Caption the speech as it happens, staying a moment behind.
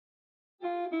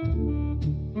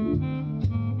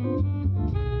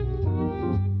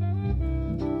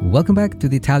Welcome back to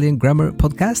the Italian Grammar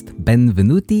Podcast,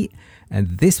 Benvenuti,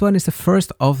 and this one is the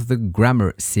first of the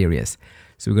grammar series.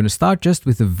 So we're going to start just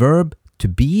with the verb to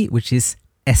be, which is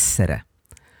essere.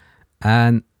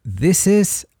 And this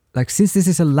is, since this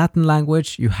is a Latin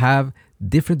language, you have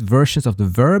different versions of the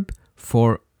verb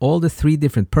for all the three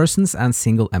different persons and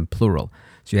single and plural.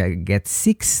 So you get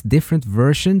 6 different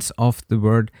versions of the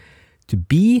word to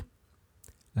be,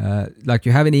 like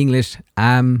you have in English,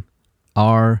 am,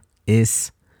 are,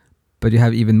 is, but you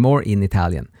have even more in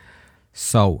Italian.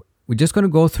 So we're just going to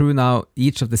go through now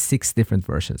each of the 6 different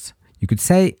versions. You could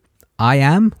say I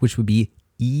am, which would be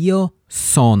io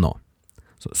sono.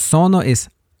 So sono is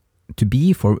to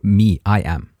be for me, I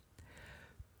am.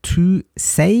 To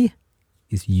say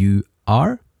is you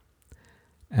are.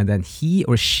 And then he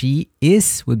or she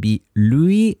is would be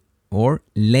lui or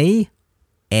lei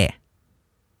è.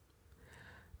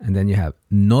 And then you have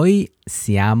noi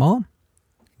siamo,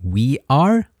 we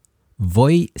are,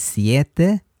 voi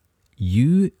siete,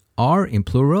 you are in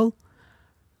plural,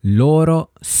 loro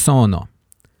sono,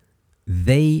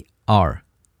 they are.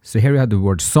 So here we have the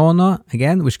word sono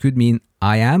again, which could mean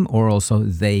I am or also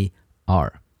they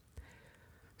are.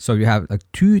 So you have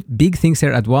 2 big things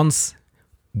here at once.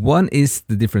 One is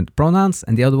the different pronouns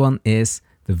and the other one is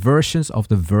the versions of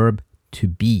the verb to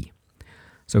be.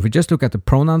 So if we just look at the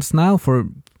pronouns now for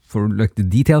the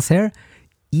details here,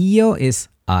 io is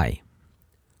I,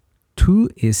 tu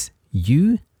is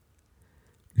you,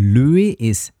 lui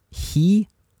is he,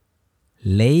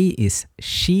 lei is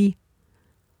she,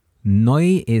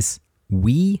 noi is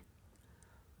we,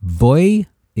 voi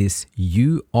is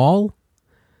you all,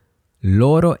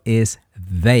 loro is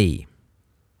they.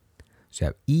 So you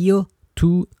have io,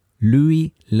 tu,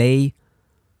 lui, lei,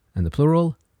 and the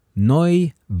plural,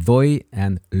 noi, voi,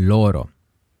 and loro.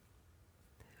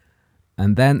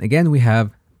 And then again we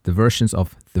have the versions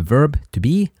of the verb to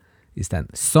be is then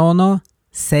sono,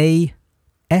 sei,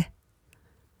 è,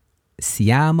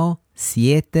 siamo,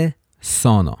 siete,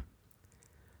 sono.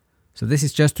 So this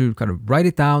is just to kind of write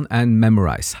it down and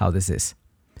memorize how this is.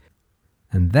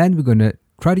 And then we're going to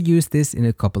try to use this in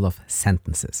a couple of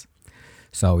sentences.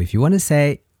 So if you want to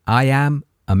say, I am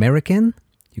American,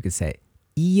 you could say,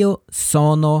 io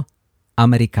sono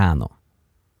americano.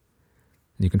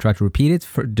 You can try to repeat it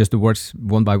for just the words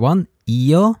one by one.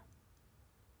 Io,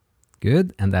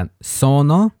 good. And then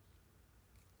sono,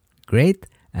 great.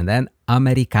 And then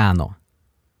americano.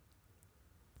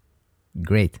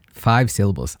 Great. 5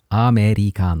 syllables.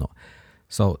 Americano.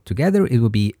 So together it will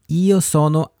be io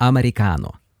sono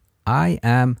americano. I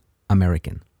am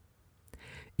American.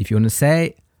 If you want to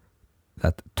say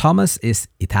that Thomas is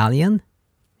Italian,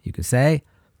 you could say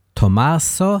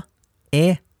Tommaso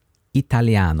è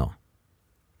italiano.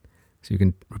 So you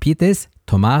can repeat this.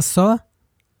 Tommaso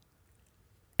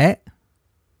è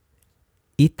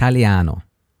italiano.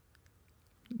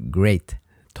 Great.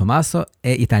 Tommaso è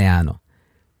italiano.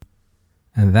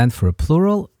 And then for a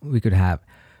plural, we could have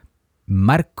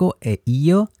Marco e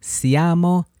io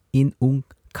siamo in un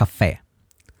caffè.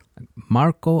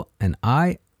 Marco and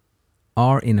I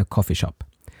are in a coffee shop.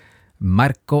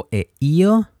 Marco e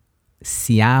io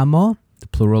siamo, the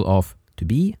plural of to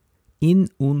be, in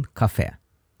un caffè.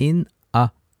 In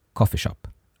a coffee shop,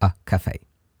 a cafe.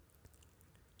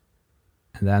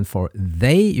 And then for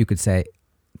they, you could say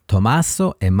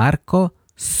Tommaso e Marco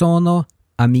sono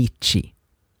amici.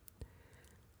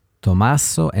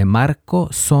 Tommaso e Marco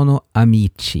sono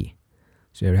amici.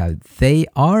 So you have they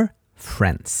are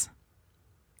friends.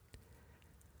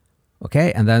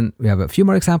 Okay, and then we have a few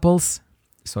more examples.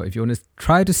 So if you want to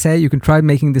try to say, you can try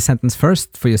making the sentence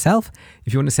first for yourself.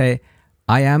 If you want to say,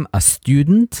 I am a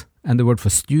student, and the word for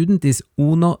student is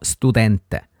uno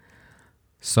studente.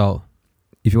 So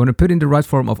if you want to put in the right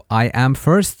form of I am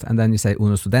first, and then you say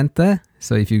uno studente.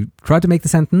 So if you try to make the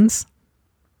sentence,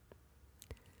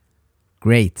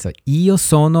 great. So io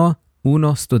sono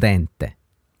uno studente.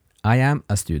 I am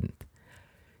a student.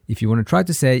 If you want to try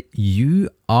to say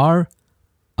you are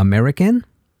American,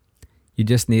 you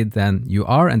just need then you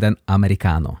are and then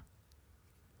americano.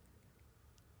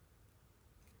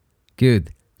 Good.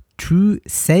 To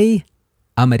say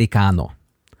americano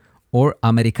or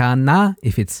americana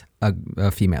if it's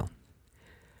a female.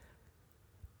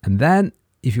 And then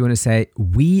if you want to say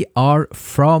we are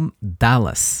from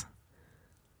Dallas,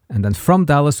 and then from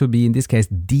Dallas would be in this case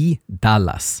di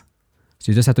Dallas.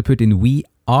 So you just have to put in we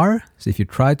are. So if you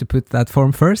try to put that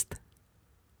form first.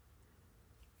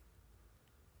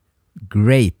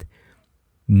 Great.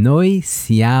 Noi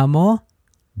siamo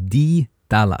di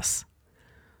Dallas.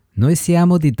 Noi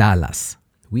siamo di Dallas.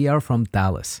 We are from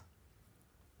Dallas.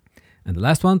 And the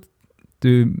last one,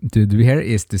 to do here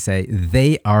is to say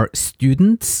they are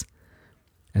students.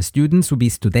 And students would be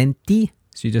studenti.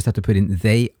 So you just have to put in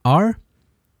they are.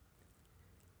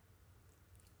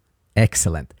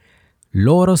 Excellent.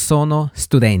 Loro sono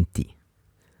studenti.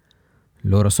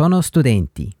 Loro sono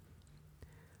studenti.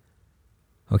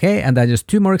 Okay, and then just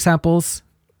two more examples.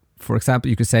 For example,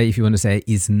 you could say, if you want to say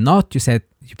is not,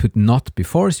 you put not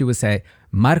before, so you would say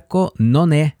Marco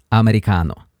non è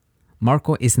americano.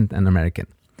 Marco isn't an American.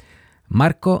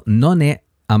 Marco non è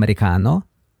americano.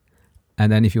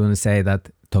 And then if you want to say that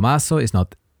Tommaso is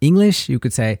not English, you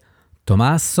could say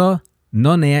Tommaso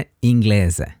non è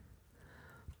inglese.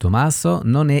 Tommaso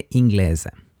non è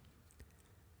inglese.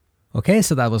 Okay,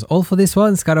 so that was all for this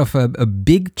one. It's kind of a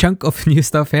big chunk of new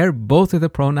stuff here, both with the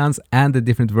pronouns and the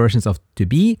different versions of to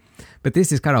be. But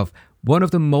this is kind of one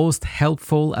of the most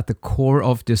helpful at the core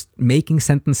of just making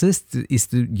sentences is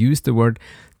to use the word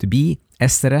to be,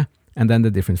 essere, and then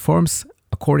the different forms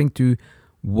according to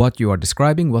what you are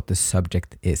describing, what the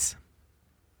subject is.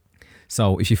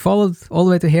 So if you followed all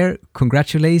the way to here,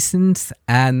 congratulations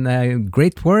and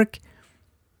great work.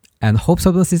 And hope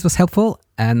some of this was helpful.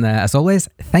 And as always,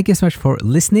 thank you so much for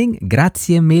listening.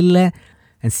 Grazie mille.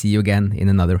 And see you again in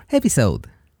another episode.